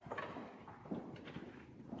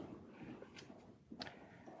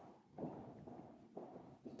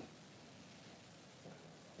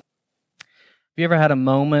you ever had a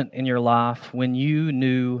moment in your life when you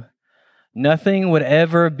knew nothing would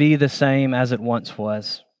ever be the same as it once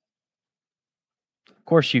was? Of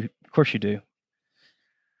course you do.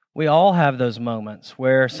 We all have those moments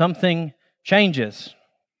where something changes.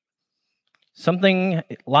 Something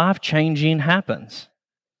life-changing happens.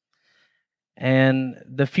 And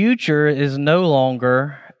the future is no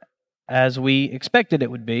longer as we expected it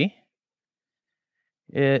would be.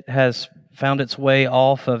 It has found its way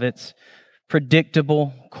off of its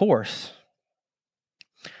predictable course.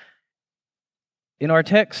 In our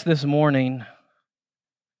text this morning,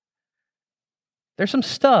 there's some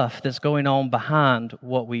stuff that's going on behind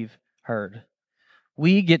what we've heard.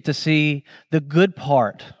 We get to see the good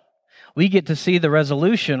part. We get to see the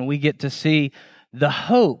resolution. We get to see the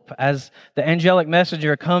hope as the angelic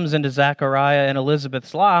messenger comes into Zechariah and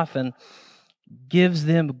Elizabeth's life and gives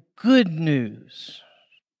them good news.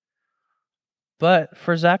 But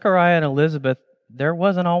for Zechariah and Elizabeth, there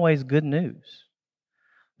wasn't always good news.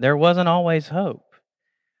 There wasn't always hope.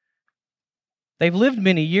 They've lived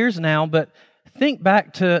many years now, but think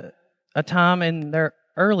back to a time in their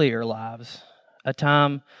earlier lives, a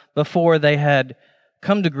time before they had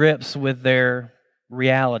come to grips with their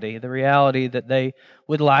reality, the reality that they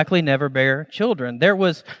would likely never bear children. There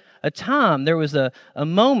was a time, there was a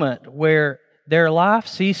moment where their life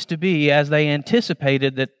ceased to be as they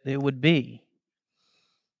anticipated that it would be.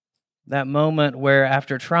 That moment where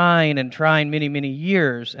after trying many, many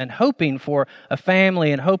years and hoping for a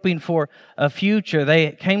family and hoping for a future,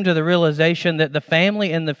 they came to the realization that the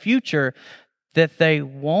family in the future that they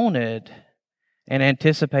wanted and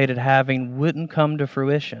anticipated having wouldn't come to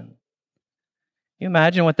fruition. Can you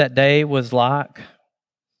imagine what that day was like? Can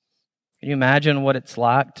you imagine what it's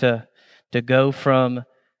like to go from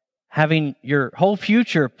having your whole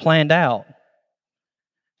future planned out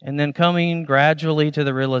and then coming gradually to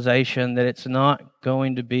the realization that it's not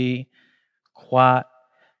going to be quite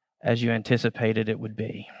as you anticipated it would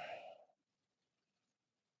be?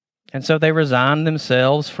 And so they resigned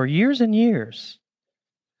themselves for years and years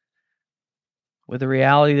with the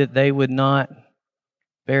reality that they would not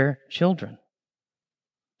bear children.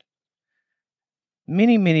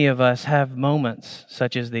 Many, many of us have moments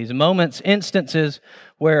such as these, moments, instances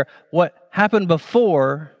where what happened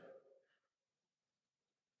before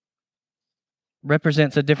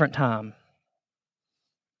represents a different time.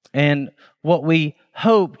 And what we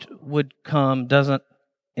hoped would come doesn't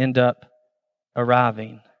end up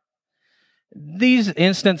arriving. These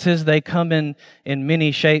instances, they come in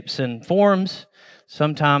many shapes and forms.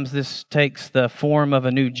 Sometimes this takes the form of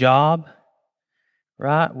a new job,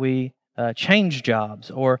 right? We change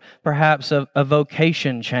jobs, or perhaps a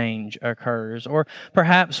vocation change occurs, or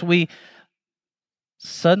perhaps we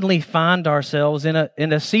suddenly find ourselves in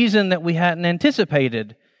a season that we hadn't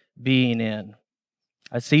anticipated being in.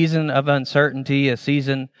 A season of uncertainty, a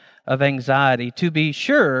season of anxiety. To be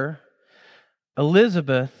sure,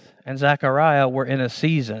 Elizabeth and Zechariah were in a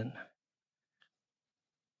season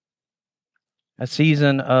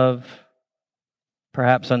of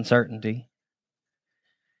perhaps uncertainty.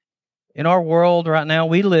 In our world right now,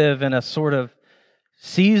 we live in a sort of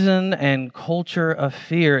season and culture of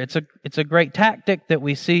fear. It's a great tactic that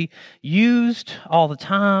we see used all the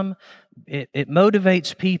time. It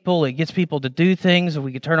motivates people. It gets people to do things.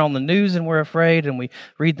 We can turn on the news and we're afraid, and we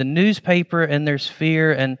read the newspaper and there's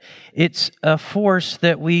fear. And it's a force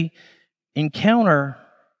that we encounter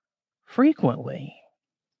frequently.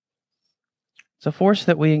 It's a force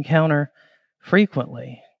that we encounter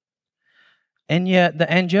frequently. And yet the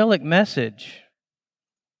angelic message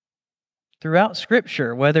throughout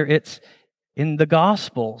Scripture, whether it's in the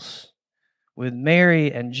Gospels with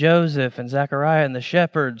Mary and Joseph and Zechariah and the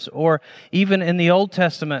shepherds, or even in the Old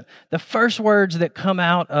Testament, the first words that come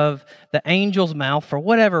out of the angel's mouth, for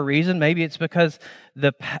whatever reason, maybe it's because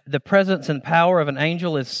the presence and power of an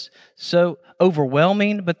angel is so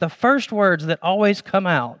overwhelming, but the first words that always come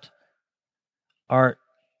out are,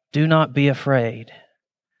 "Do not be afraid."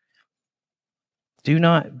 Do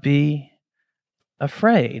not be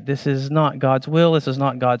afraid. This is not God's will. This is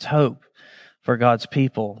not God's hope for God's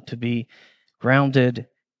people to be grounded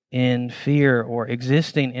in fear or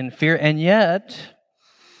existing in fear. And yet,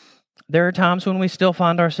 there are times when we still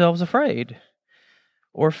find ourselves afraid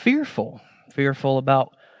or fearful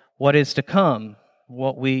about what is to come,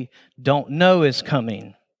 what we don't know is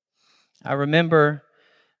coming. I remember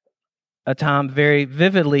a time very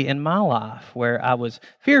vividly in my life where I was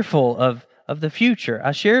fearful of the future.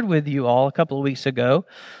 I shared with you all a couple of weeks ago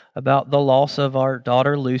about the loss of our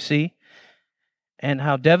daughter Lucy and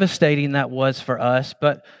how devastating that was for us.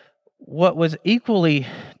 But what was equally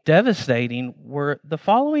devastating were the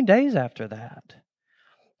following days after that.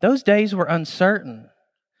 Those days were uncertain.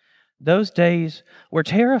 Those days were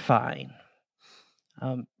terrifying.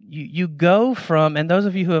 You go from, and those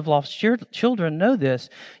of you who have lost children know this,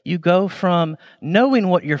 you go from knowing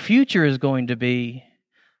what your future is going to be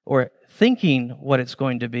or thinking what it's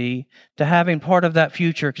going to be to having part of that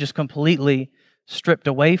future just completely stripped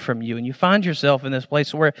away from you. And you find yourself in this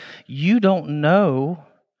place where you don't know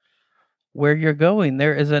where you're going.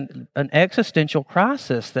 There is an existential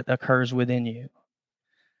crisis that occurs within you.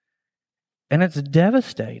 And it's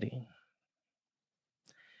devastating.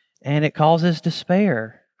 And it causes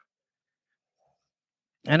despair.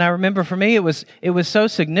 And I remember for me, it was so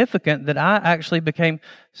significant that I actually became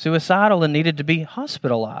suicidal and needed to be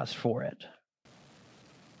hospitalized for it.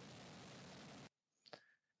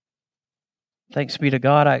 Thanks be to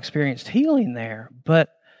God, I experienced healing there. But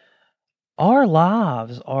our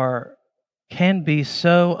lives can be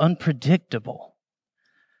so unpredictable.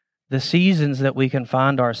 The seasons that we can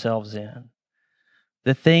find ourselves in,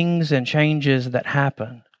 the things and changes that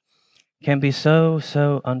happen can be so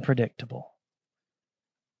unpredictable.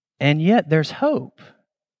 And yet there's hope.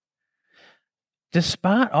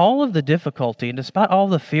 Despite all of the difficulty and despite all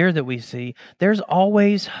the fear that we see, there's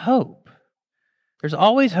always hope. There's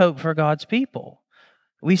always hope for God's people.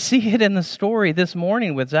 We see it in the story this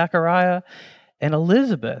morning with Zechariah and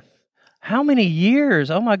Elizabeth. How many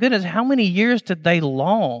years, oh my goodness, how many years did they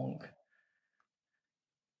long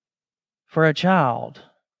for a child?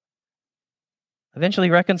 Eventually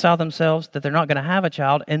reconcile themselves that they're not going to have a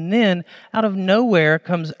child, and then out of nowhere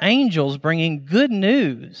comes angels bringing good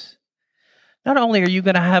news. Not only are you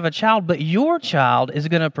going to have a child, but your child is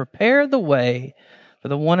going to prepare the way for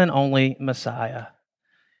the one and only Messiah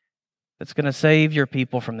that's going to save your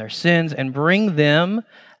people from their sins and bring them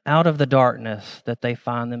out of the darkness that they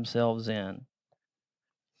find themselves in.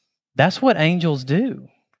 That's what angels do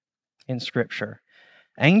in Scripture.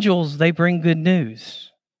 Angels, they bring good news.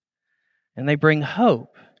 And they bring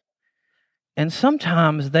hope. And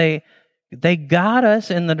sometimes they guide us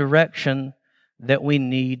in the direction that we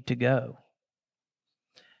need to go.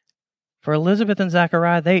 For Elizabeth and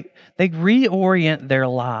Zechariah, they reorient their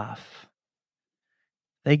life.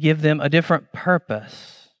 They give them a different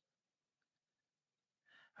purpose.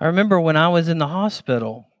 I remember when I was in the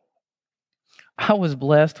hospital, I was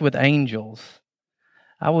blessed with angels.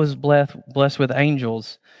 I was blessed with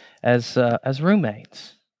angels as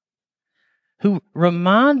roommates, who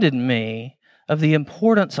reminded me of the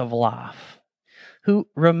importance of life, who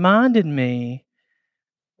reminded me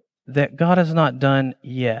that God has not done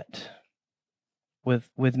yet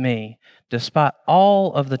with me, despite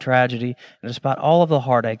all of the tragedy and despite all of the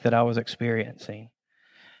heartache that I was experiencing.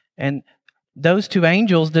 And those two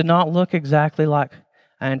angels did not look exactly like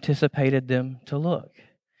I anticipated them to look.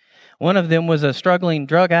 One of them was a struggling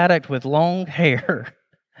drug addict with long hair.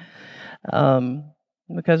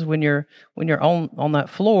 Because when you're on that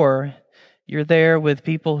floor, you're there with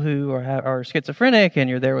people who are schizophrenic, and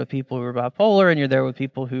you're there with people who are bipolar, and you're there with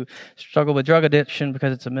people who struggle with drug addiction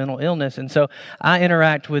because it's a mental illness. And so I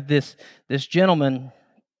interact with this gentleman,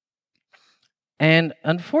 and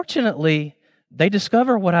unfortunately, they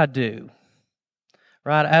discover what I do,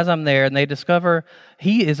 right, as I'm there, and they discover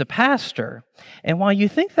he is a pastor. And while you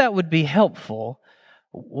think that would be helpful,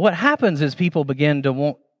 what happens is people begin to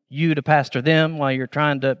want you to pastor them while you're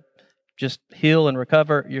trying to just heal and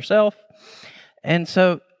recover yourself. And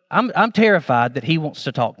so I'm terrified that he wants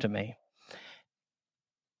to talk to me.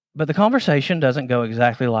 But the conversation doesn't go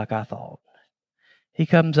exactly like I thought. He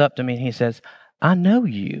comes up to me and he says, "I know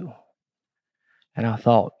you." And I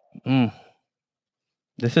thought,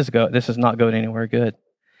 this is not going anywhere good.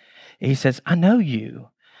 He says, "I know you.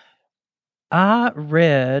 I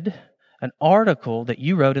read an article that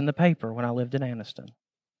you wrote in the paper when I lived in Anniston."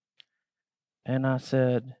 And I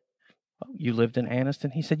said, "Oh, you lived in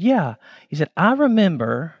Anniston?" He said, "Yeah." He said, "I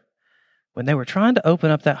remember when they were trying to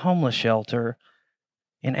open up that homeless shelter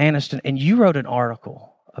in Anniston, and you wrote an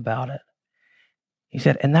article about it." He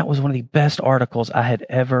said, "And that was one of the best articles I had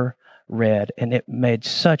ever read, and it made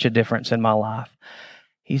such a difference in my life."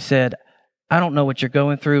 He said, "I don't know what you're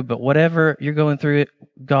going through, but whatever you're going through,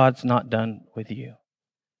 God's not done with you."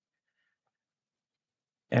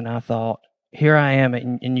 And I thought, here I am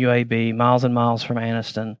in UAB, miles and miles from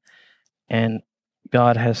Anniston, and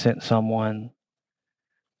God has sent someone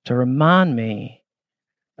to remind me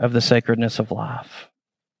of the sacredness of life.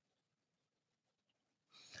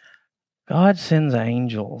 God sends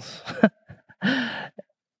angels.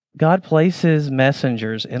 God places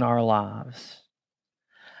messengers in our lives.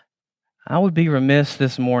 I would be remiss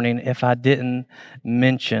this morning if I didn't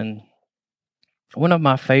mention one of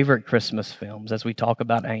my favorite Christmas films as we talk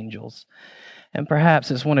about angels. And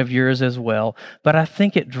perhaps it's one of yours as well. But I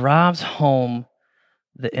think it drives home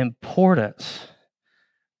the importance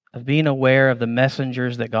of being aware of the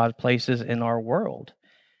messengers that God places in our world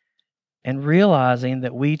and realizing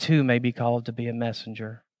that we too may be called to be a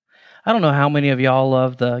messenger. I don't know how many of y'all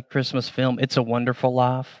love the Christmas film, It's a Wonderful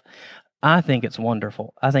Life. I think it's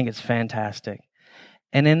wonderful. I think it's fantastic.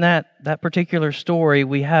 And in that particular story,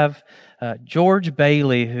 we have George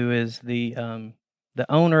Bailey, who is the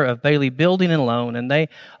owner of Bailey Building and Loan, and they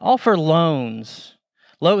offer loans,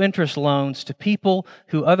 low-interest loans, to people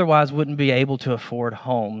who otherwise wouldn't be able to afford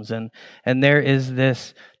homes. And there is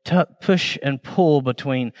this push and pull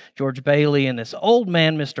between George Bailey and this old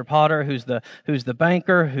man, Mr. Potter, who's the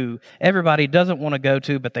banker who everybody doesn't want to go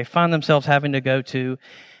to, but they find themselves having to go to.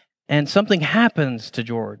 And something happens to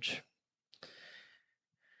George.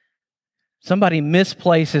 Somebody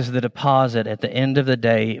misplaces the deposit at the end of the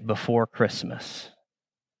day before Christmas.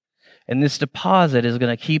 And this deposit is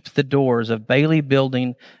going to keep the doors of Bailey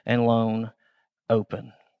Building and Loan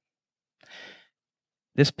open.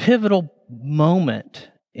 This pivotal moment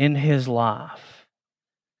in his life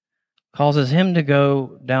causes him to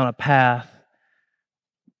go down a path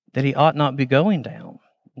that he ought not be going down.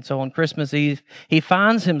 And so on Christmas Eve, he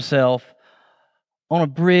finds himself on a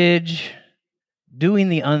bridge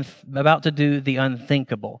about to do the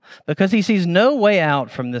unthinkable, because he sees no way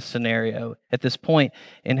out from this scenario at this point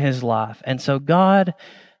in his life. And so God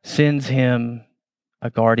sends him a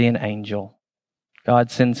guardian angel.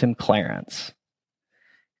 God sends him Clarence.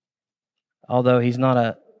 Although he's not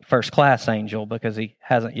a first-class angel because he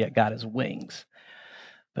hasn't yet got his wings.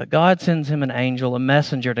 But God sends him an angel, a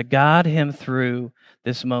messenger, to guide him through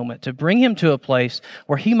this moment, to bring him to a place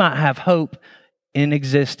where he might have hope in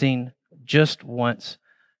existing just once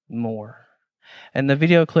more. And the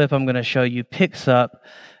video clip I'm going to show you picks up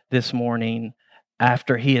this morning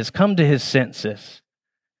after he has come to his senses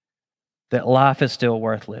that life is still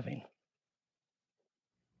worth living.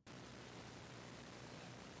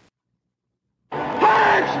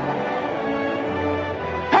 Clarence!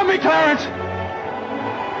 Help me, Clarence!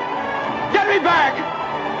 Get me back!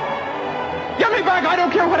 Get me back! I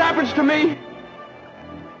don't care what happens to me!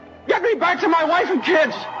 Get me back to my wife and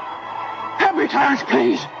kids! Help me, Clarence,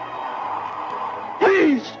 please!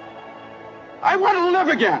 Please! I want to live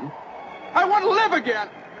again! I want to live again!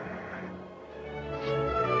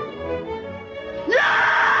 Yay!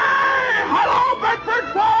 Hello, Bedford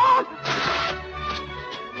Falls!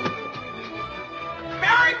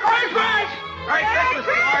 Merry Christmas! Merry Christmas,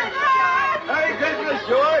 George! Merry Christmas,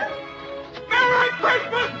 George! Merry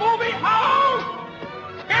Christmas, movie house!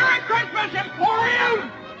 Merry Christmas, Emporium!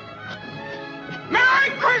 Merry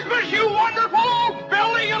Christmas, you wonderful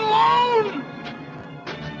Building and Loan!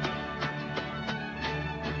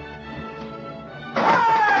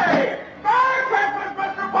 Hey! Merry Christmas,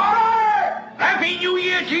 Mr. Potter! Happy New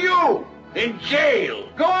Year to you! In jail!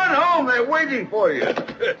 Go on home, they're waiting for you.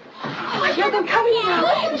 I hear them coming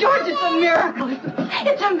now. George, it's a miracle.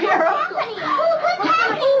 It's a miracle.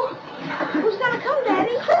 Who's gonna come,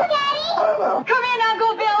 Daddy? Who, Daddy? Come in,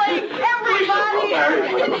 Uncle Billy. Everybody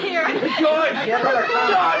in here. George!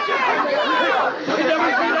 George! You never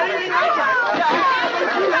seen anything like it?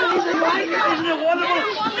 Isn't it wonderful?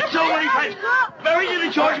 So many friends. Mary did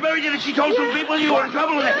it, George. Mary did it. She told some people you were in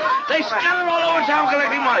trouble with it. They scattered all over town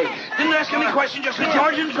collecting money. Didn't ask any questions, just said,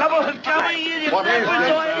 George in trouble. Tell me, you never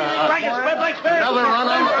saw anything like it. Spread like fish. Another run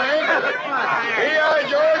on fame? Here,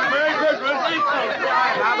 George. Merry Christmas.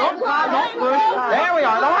 There we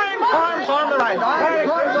are. The line farms on the right. Merry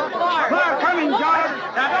Christmas. We're coming, George.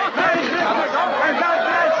 Merry Christmas.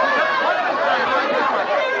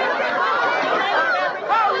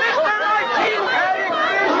 Oh, Mr. Martini.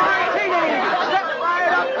 Martini. Step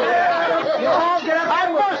right up there. You all get up.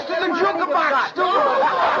 I busted the jukebox, too.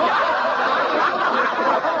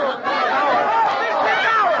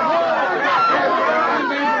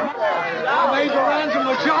 Major Ransom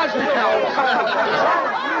was charging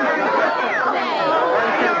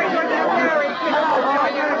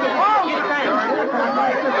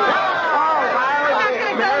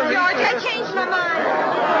George, I changed my mind.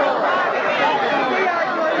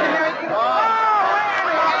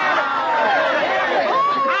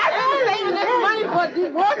 I've been saving this money for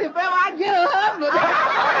divorce if ever I get a husband.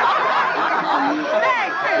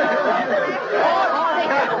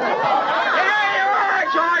 There you are,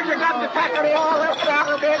 George. You got the pack of all left out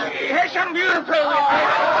of it. Here's some beautiful.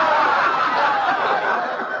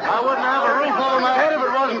 I wouldn't have a roof over my head if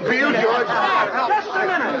it wasn't for you, George. Just a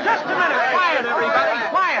minute. Quiet, everybody.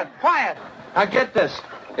 Quiet. Now get this.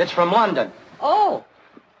 It's from London. Oh.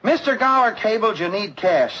 Mr. Gower cabled you need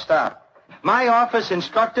cash. Stop. My office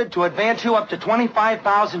instructed to advance you up to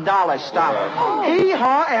 $25,000. Stop.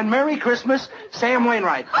 Hee-haw and Merry Christmas, Sam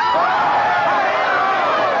Wainwright. Clarence!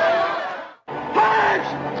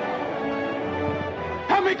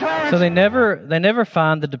 Help me, Clarence! So they never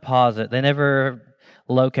find the deposit. They never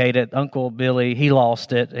locate it. Uncle Billy, he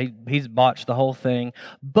lost it. He's botched the whole thing.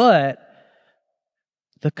 But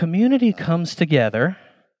the community comes together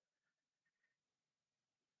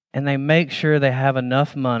and they make sure they have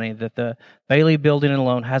enough money, that the Bailey Building and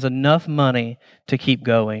Loan has enough money to keep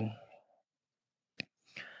going.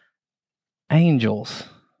 Angels.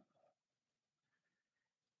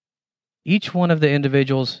 Each one of the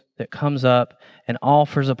individuals that comes up and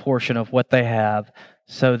offers a portion of what they have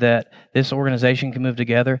so that this organization can move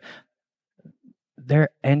together, they're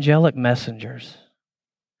angelic messengers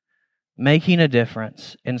making a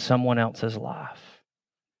difference in someone else's life.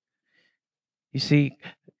 You see,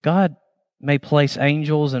 God may place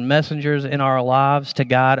angels and messengers in our lives to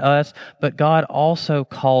guide us, but God also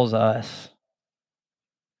calls us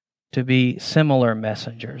to be similar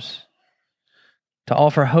messengers, to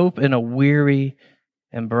offer hope in a weary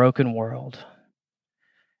and broken world.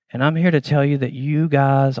 And I'm here to tell you that you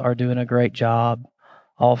guys are doing a great job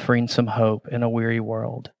offering some hope in a weary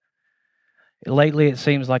world. Lately, it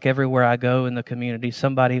seems like everywhere I go in the community,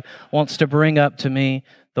 somebody wants to bring up to me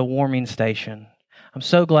the warming station. I'm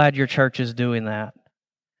so glad your church is doing that.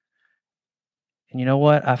 And you know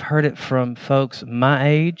what? I've heard it from folks my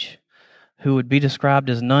age who would be described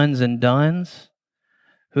as nuns and duns,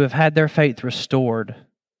 who have had their faith restored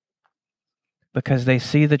because they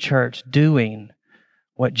see the church doing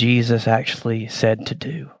what Jesus actually said to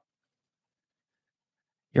do.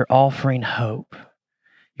 You're offering hope.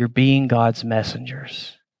 You're being God's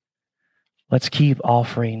messengers. Let's keep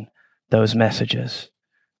offering those messages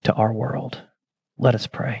to our world. Let us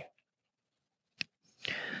pray.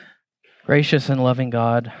 Gracious and loving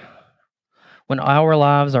God, when our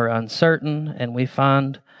lives are uncertain and we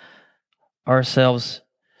find ourselves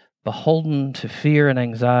beholden to fear and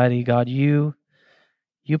anxiety, God, you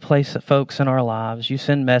place folks in our lives. You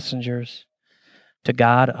send messengers to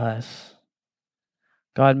guide us.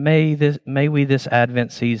 God, may we this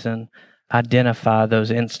Advent season identify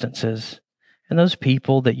those instances and those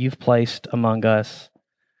people that you've placed among us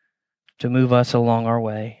to move us along our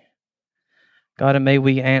way. God, and may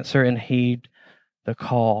we answer and heed the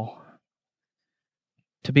call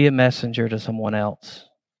to be a messenger to someone else,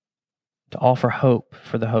 to offer hope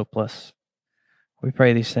for the hopeless. We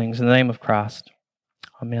pray these things in the name of Christ.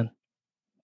 Amen.